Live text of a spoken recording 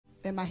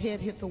and my head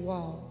hit the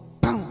wall.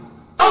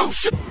 Boom. Oh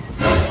shit!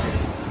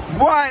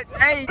 What?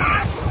 Hey!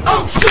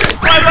 Oh shit!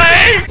 My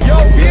leg! Yo,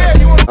 yeah,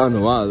 you want? I don't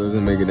know why I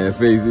wasn't making that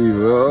face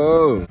either.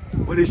 Oh,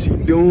 what is she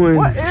doing?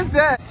 What is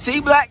that? She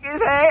black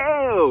as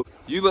hell.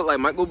 You look like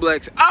Michael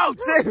Black's. Oh,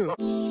 chill.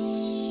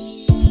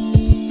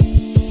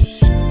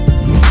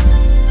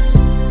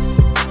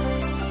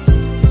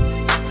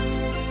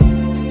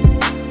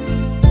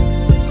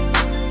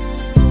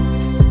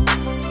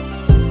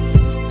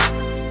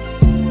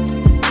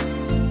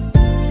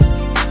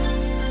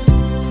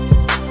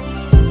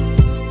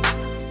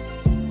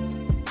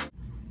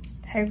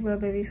 Hey little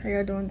babies, how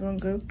y'all doing? Doing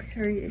good,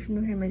 period. If you're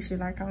new here, make sure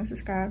you like, comment,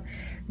 subscribe,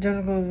 join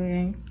the global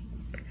gang,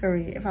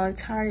 period. If I look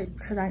tired,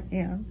 because I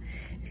am.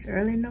 It's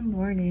early in the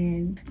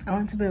morning. I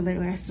went to bed late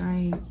last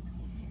night,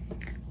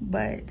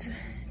 but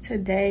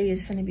today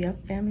is gonna be a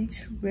family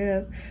trip.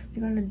 We're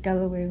going to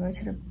Delaware, going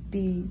to the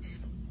beach.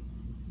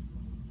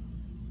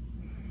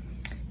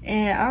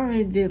 And I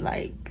already did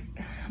like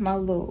my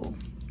little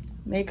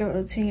makeup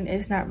routine.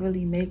 It's not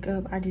really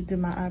makeup. I just did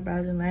my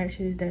eyebrows and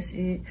lashes, that's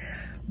it.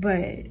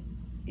 But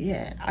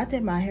yeah, I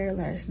did my hair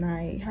last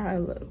night. How I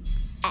look?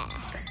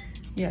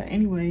 Yeah,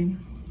 anyway.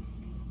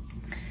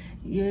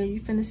 Yeah,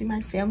 you finna see my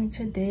family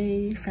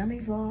today. Family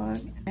vlog.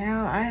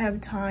 Now I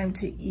have time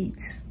to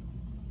eat.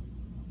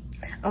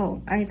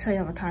 Oh, I didn't tell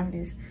y'all what time it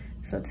is.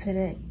 So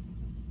today.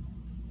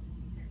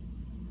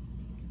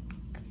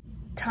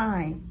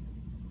 Time.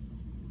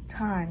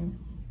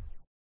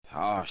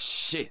 Oh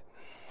shit.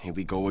 Here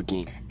we go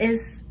again.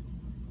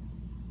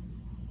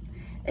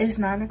 It's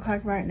 9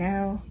 o'clock right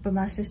now, but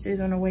my sister is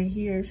on her way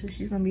here, so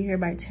she's gonna be here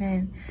by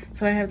 10.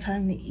 So I have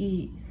time to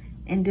eat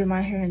and do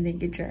my hair and then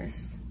get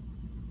dressed.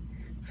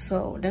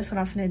 So that's what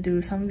I'm finna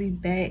do. So I'm gonna be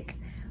back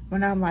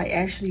when I'm like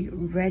actually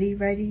ready,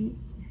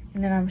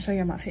 and then I'm gonna show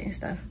y'all my fit and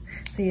stuff.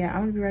 So yeah,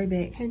 I'm gonna be right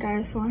back. Hey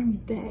guys, so I'm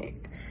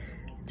back.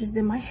 Just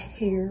did my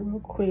hair real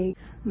quick.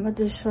 I'm about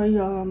to show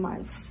y'all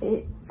my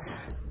fit.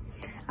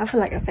 I feel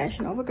like a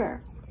Fashion Nova girl.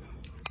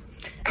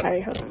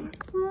 Alright, hold on.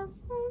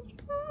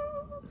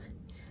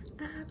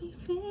 I be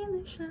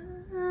feeling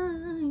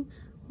shy,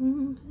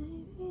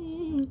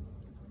 baby.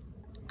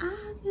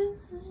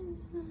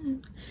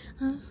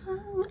 I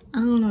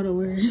don't know the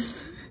words,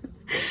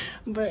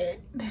 but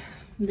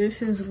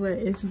this is what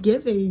it's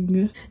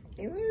giving.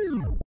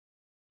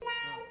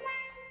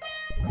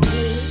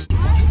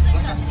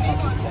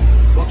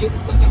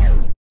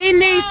 He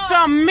needs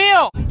some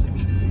milk.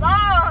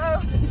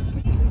 Stop.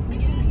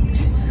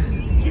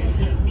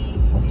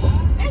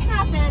 It's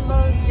not that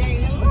long,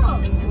 Jada.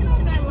 Look, it's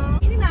not that long.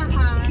 You're not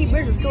high. Keep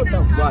bridges to it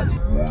though. Watch.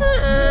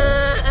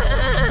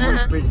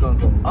 This bridge gonna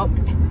go up.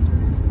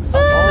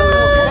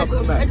 Up.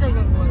 Come back. There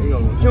you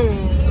go.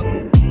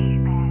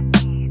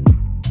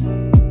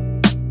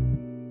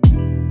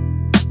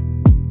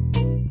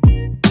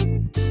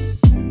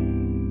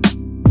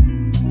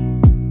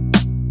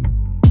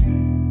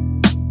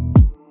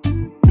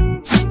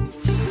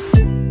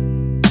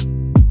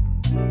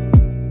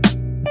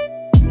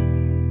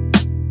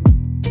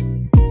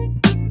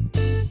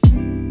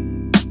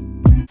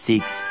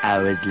 6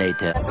 hours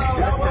later.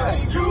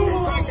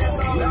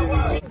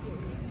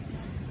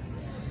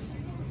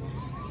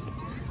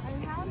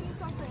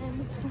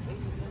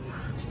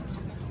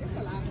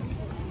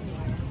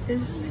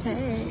 It's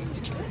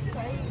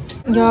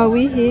packed. Y'all,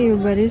 we here,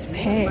 but it's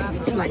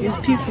packed. Like, it's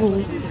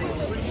people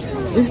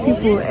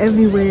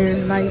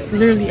everywhere, like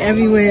literally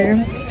everywhere.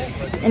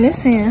 And it's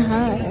saying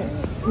hi.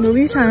 But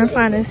we trying to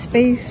find a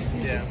space.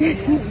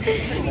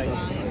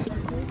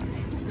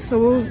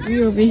 So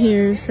we over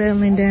here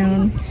settling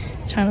down,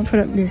 trying to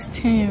put up this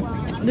tent.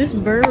 This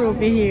bird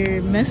over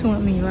here messing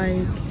with me,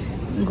 like,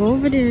 go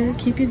over there,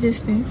 keep your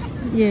distance.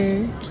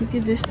 Yeah, keep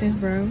your distance,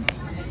 bro.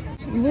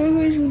 What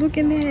was you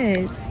looking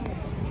at?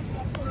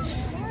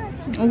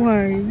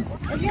 Why?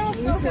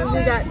 We said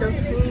we got the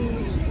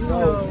food.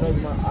 No.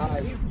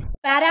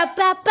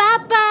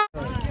 Ba-da-ba-ba-ba.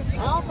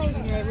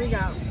 Yeah, we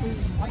got food.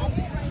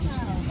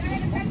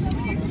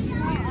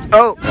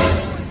 Oh.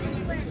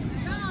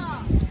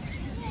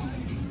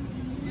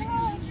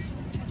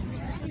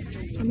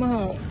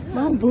 Mom,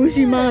 my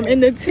bougie mom in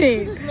the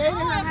tent.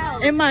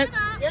 In my.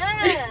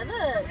 Yeah,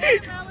 look.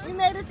 We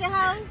made it to your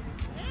house.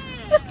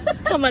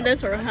 Talking about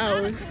that's her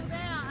house.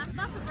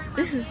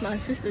 This is my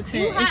sister's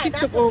tent, and she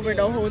took over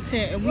the whole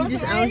tent, and we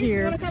just out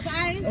here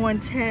on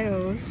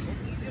tails.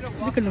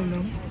 Look at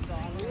them.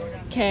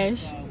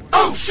 Cash.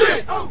 Oh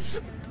shit! Oh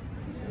shit!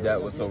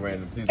 That was so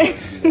random. Please don't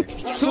do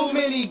that. Too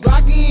many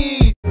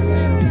Glockies.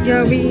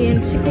 Yo, we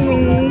eating chicken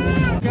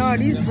wings. Y'all,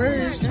 these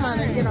birds trying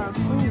to get our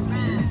food.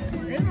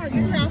 They gonna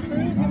get y'all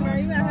food, bro.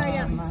 You better hurry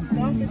up.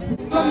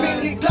 Too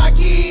many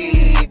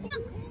Glockies.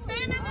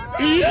 Stand up.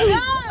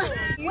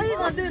 What are you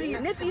gonna do to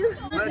your nephew?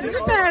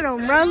 Look at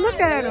him, bro.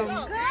 Look at him.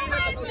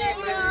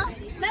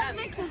 Let's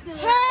make this do it.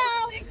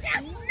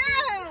 Hell no.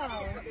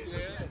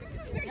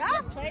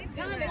 Y'all play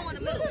too much.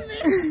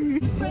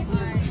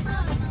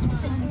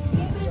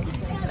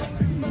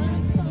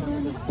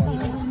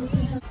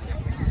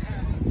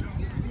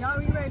 Y'all,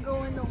 we ready to go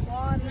in the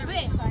water?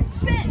 Bet.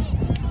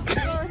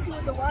 Go see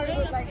what the water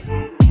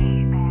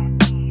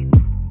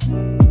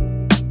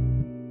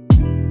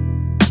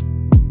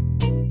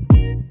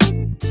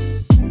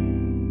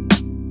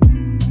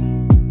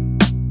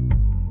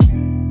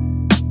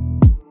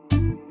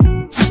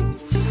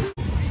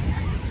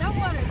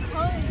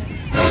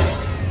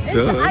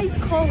It's ice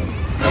cold.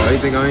 Why do you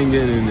think I ain't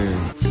getting in there?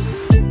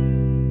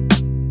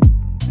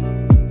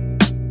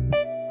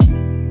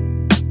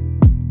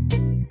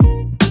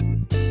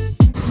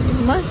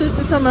 My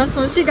sister told my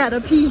son she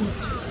gotta pee.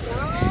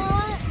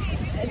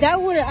 That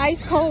water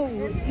ice cold.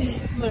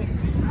 Look.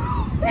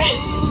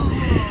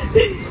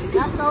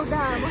 That's so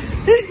dumb.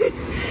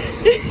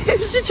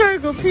 She trying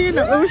to go pee in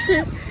the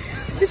ocean.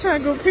 She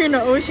trying to go pee in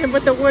the ocean,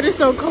 but the water's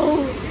so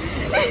cold.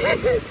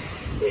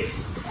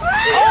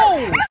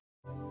 Oh!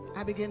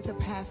 I began to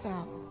pass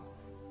out.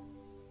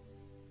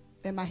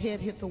 Then my head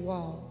hit the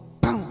wall.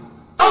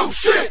 Boom. Oh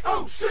shit!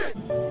 Oh shit!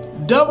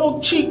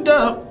 Double cheeked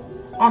up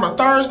on a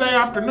Thursday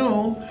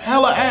afternoon,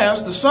 hella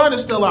ass, the sun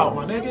is still out,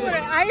 my nigga.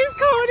 Ice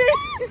cold.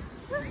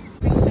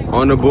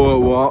 On the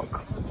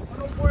boardwalk.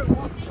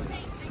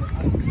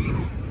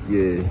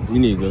 Yeah, you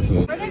need to go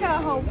swim. They got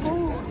a whole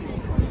pool.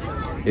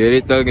 Yeah,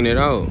 they thugging it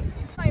out.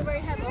 I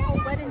already have a whole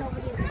wedding over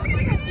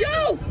there.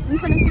 Yo! We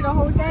finna see the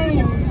whole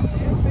thing.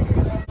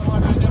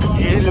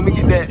 Yeah, let me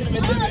get that.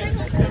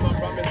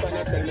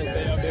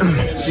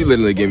 She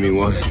literally gave me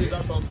one.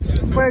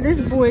 Bro,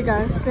 this boy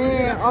got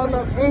sand all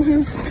up in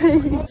his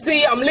face.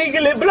 See, I'm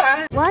legally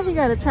blind. Why he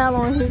got a towel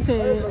on his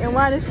head? And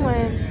why this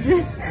one?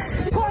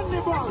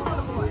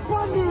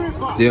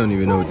 They don't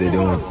even know what they're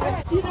doing.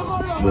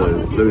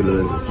 Look at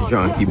her. She's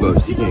trying to keep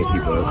up. She can't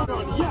keep up.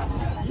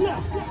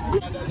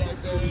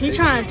 He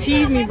trying to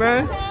tease me,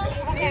 bro.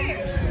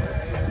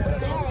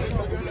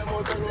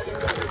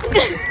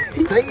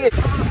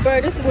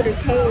 Bro, this wood is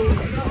cold.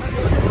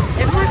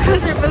 And my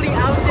cousin really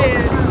out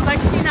there, like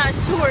she not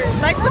short.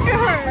 Like look at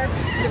her.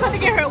 She about to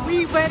get her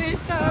weed wet and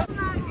stuff.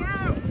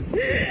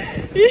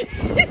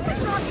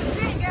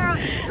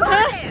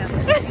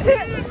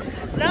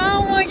 No, I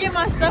don't want to get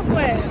my stuff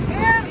wet.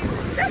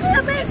 That's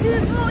what makes you do.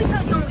 You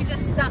don't get your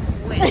stuff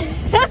wet.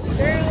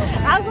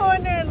 I'll go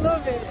in there in a little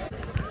bit.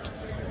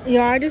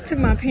 Y'all, I just took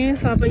my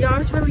pants off, but y'all,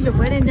 it's really a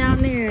wedding down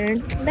there.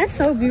 That's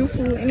so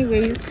beautiful.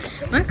 Anyways,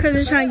 my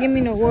cousin trying to get me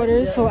in the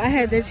water, so I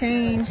had to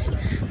change.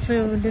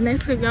 So the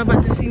next clip, y'all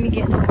about to see me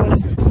get in the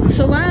water.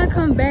 So when I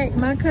come back,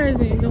 my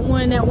cousin, the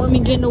one that want me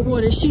get in the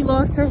water, she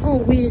lost her whole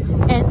wig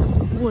at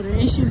the water,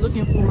 and she's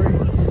looking for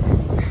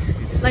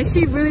it. Like,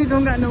 she really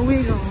don't got no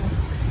wig on.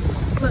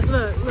 Look,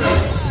 look,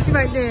 look. She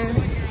right there.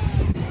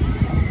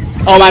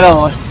 Oh my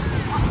lord.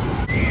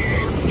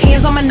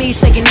 Hands on my knees,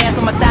 shaking ass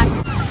on my thigh.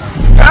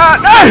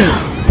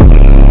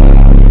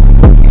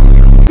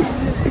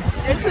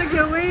 It took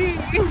your wig.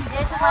 It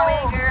took my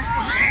wig, girl.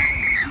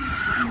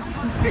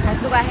 I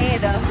still got hair,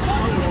 though.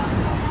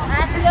 I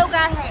still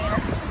got hair.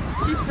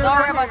 Don't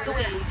worry about the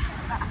wig.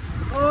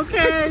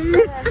 Okay.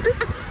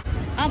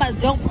 I'm about to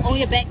jump on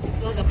your back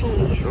and go to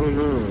pony. Oh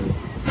no.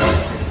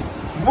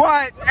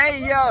 What? Hey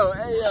yo,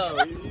 hey yo.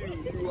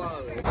 You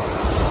wildin'.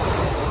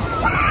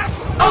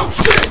 Oh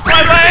shit!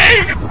 My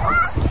leg!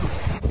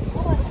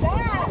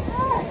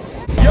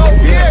 Yo,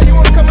 yeah, you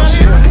wanna come out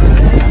here?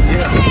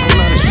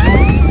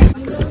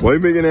 Why you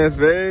making that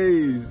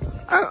face?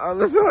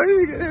 Listen, why you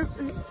making that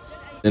face?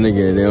 Then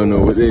again, they don't know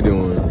what they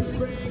doing.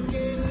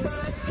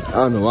 I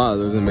don't know why I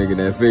wasn't making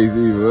that face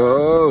either.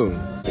 Oh.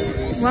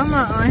 Why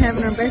my aunt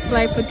having her best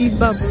life with these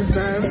bubbles,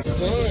 bro?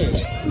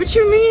 What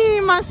you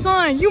mean, my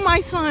son? You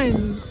my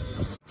son.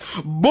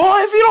 Boy,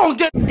 if you don't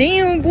get...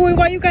 Damn, boy,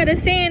 why you got a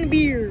sand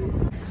beard?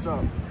 What's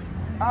up?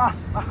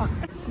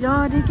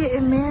 Y'all, they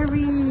getting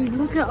married.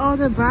 Look at all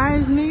the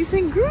bridesmaids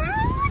and girls.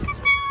 Look at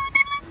that.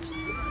 They look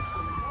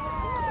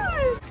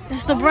cute.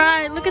 That's the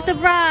bride. Look at the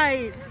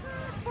bride.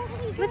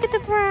 Look at the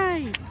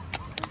bride.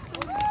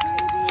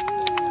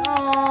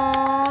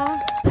 Aww.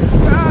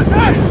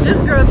 This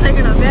girl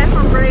taking a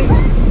bathroom break.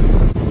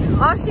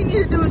 All she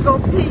need to do is go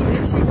pee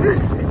and she good.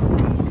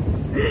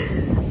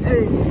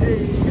 Hey,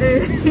 hey,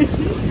 hey.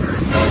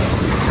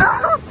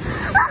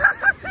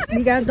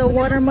 We got the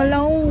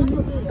watermelon.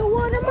 The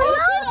watermelon.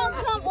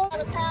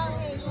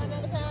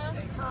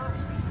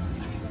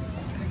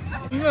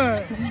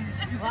 Look.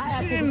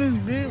 She in this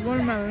big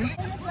watermelon.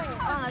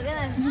 Oh my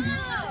goodness.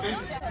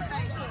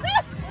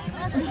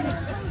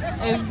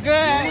 It's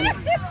good.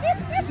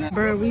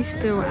 Bro, we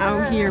still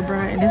out here, bro,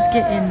 and it's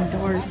getting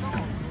dark.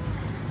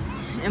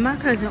 And my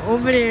cousin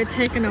over there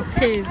taking a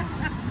piss.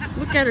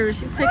 Look at her,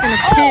 she's taking a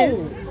piss.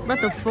 About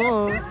to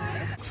fall.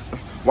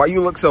 Why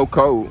you look so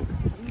cold?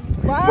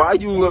 Why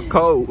you look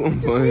cold? What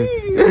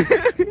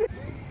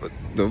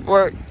the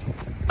fuck?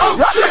 Oh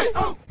shit!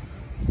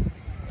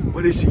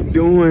 What is she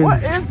doing?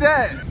 What is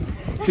that?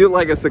 Feel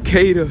like a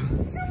cicada.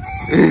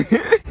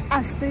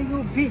 I stay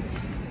your bitch.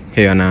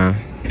 Hell nah.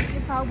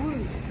 Yes, I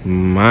would.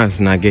 Mine's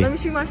not gay. Let me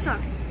shoot my shot.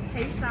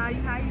 Hey,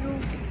 Shawty, how you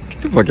doing?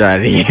 Get the fuck out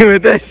of here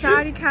with that shit.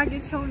 Shawty, can I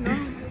get your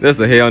number? That's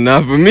a hell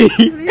nah for me.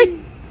 Please.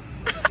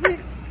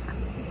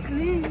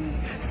 Please.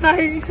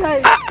 Sorry.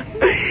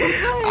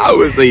 I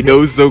would say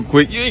no so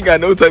quick. You ain't got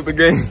no type of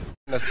game.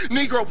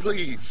 Negro,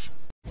 please.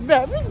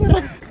 I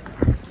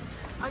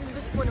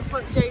just wanna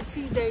fuck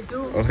JT, they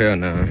do. Oh hell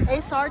no.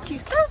 SRT,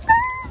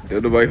 Yo,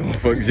 nobody gonna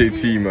fuck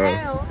JT,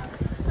 man.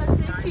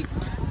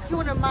 JT, he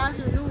wanna mind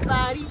your new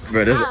body.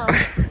 Bro,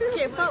 that's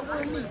Can't fuck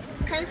with me.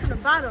 Came from the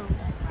bottom.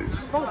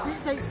 Bro,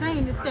 this ain't saying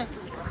anything.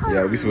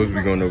 yeah, we supposed to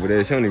be going over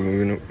there. She don't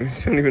even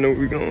know where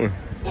we going.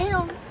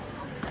 Damn.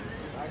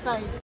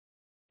 Say.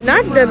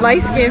 Not the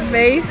light skin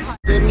face.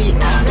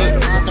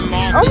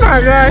 Oh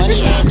my gosh. You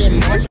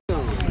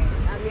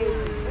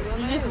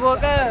just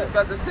woke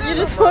up. You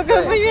just woke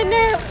up from your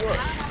nap.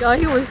 Yo,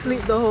 he was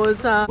asleep the whole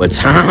time. What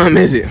time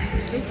is it?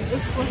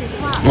 It's 12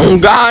 o'clock. Oh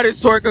God, it's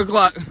 12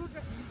 o'clock.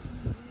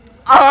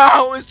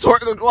 Oh, it's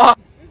 12 o'clock.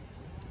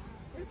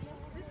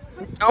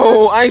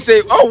 Oh, I ain't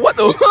say. Oh, what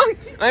the fuck?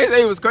 I ain't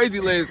say it was crazy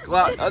legs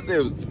clock. I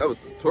said that was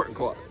 12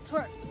 o'clock.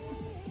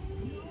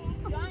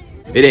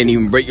 It ain't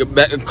even break your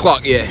back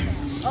clock yet.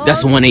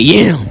 That's 1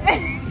 a.m.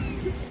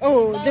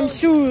 Oh, them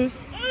shoes.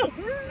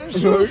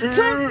 Shoes tough,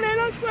 man.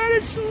 I swear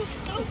the shoes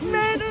tough,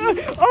 man.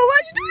 Oh,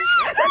 why'd you do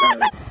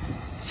that?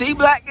 She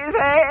black as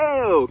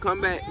hell.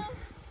 Come back.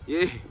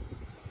 Yeah.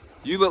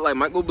 You look like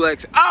Michael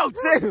Black's. Oh,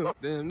 damn.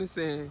 Damn, this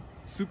ain't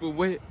super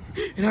wet.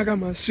 And I got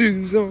my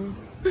shoes on.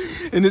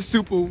 And it's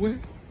super wet.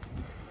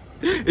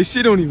 And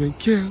she don't even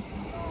care.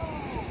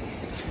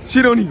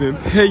 She don't even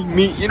pay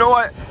me. You know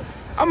what?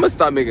 I'm gonna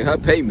stop making her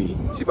pay me.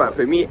 She about to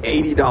pay me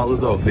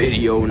 $80 a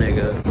video,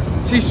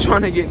 nigga. She's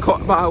trying to get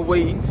caught by a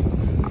wave.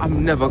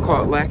 I'm never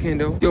caught lacking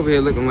though. You over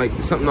here looking like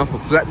something off a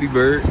Flappy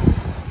Bird.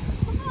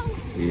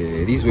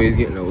 Yeah, these waves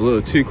getting a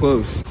little too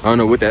close. I don't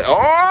know what that.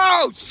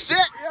 Oh shit,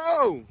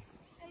 yo!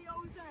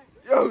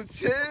 Yo,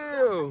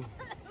 chill.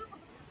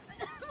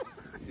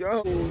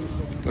 Yo.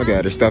 Look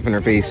at her stuffing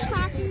her face.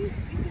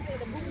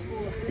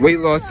 Weight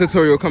loss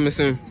tutorial coming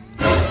soon.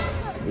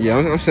 Yeah,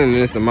 I'm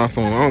sending this to my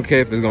phone. I don't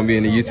care if it's gonna be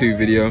in the YouTube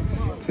video.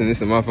 I'm sending this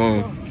to my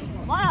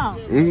phone. Wow.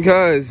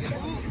 Because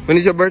when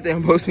it's your birthday,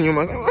 I'm posting you. I'm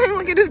like, oh,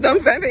 look at this dumb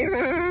fat face.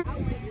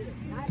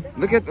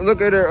 Look at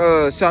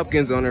her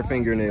Shopkins on her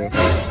fingernail.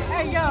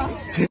 Hey, yo.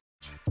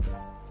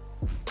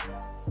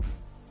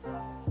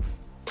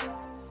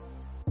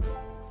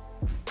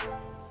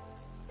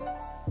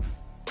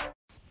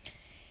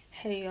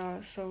 Hey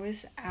y'all, so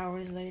it's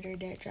hours later.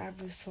 That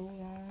drive was so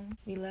long.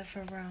 We left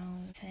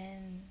around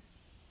 10.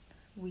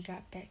 We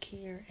got back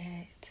here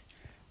at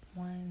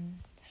 1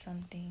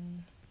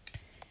 something.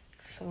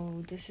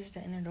 So this is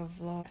the end of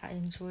the vlog. I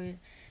enjoyed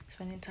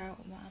spending time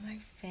with my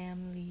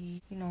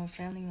family. You know,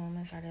 family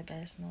moments are the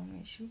best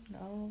moments, you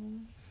know.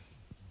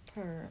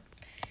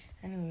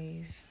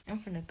 Anyways, I'm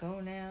finna go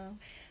now.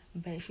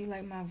 But if you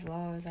like my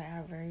vlogs,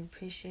 I very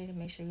appreciate it.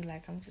 Make sure you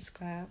like, comment,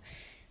 subscribe.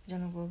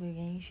 Join the Global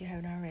Gang if you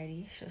haven't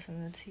already. Show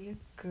some love to your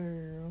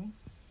girl.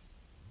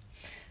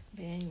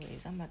 But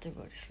anyways, I'm about to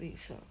go to sleep.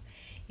 So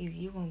either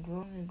you gonna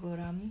glow on me or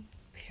glow on me.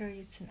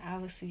 Periods, and I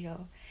will see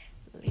y'all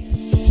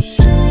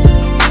later.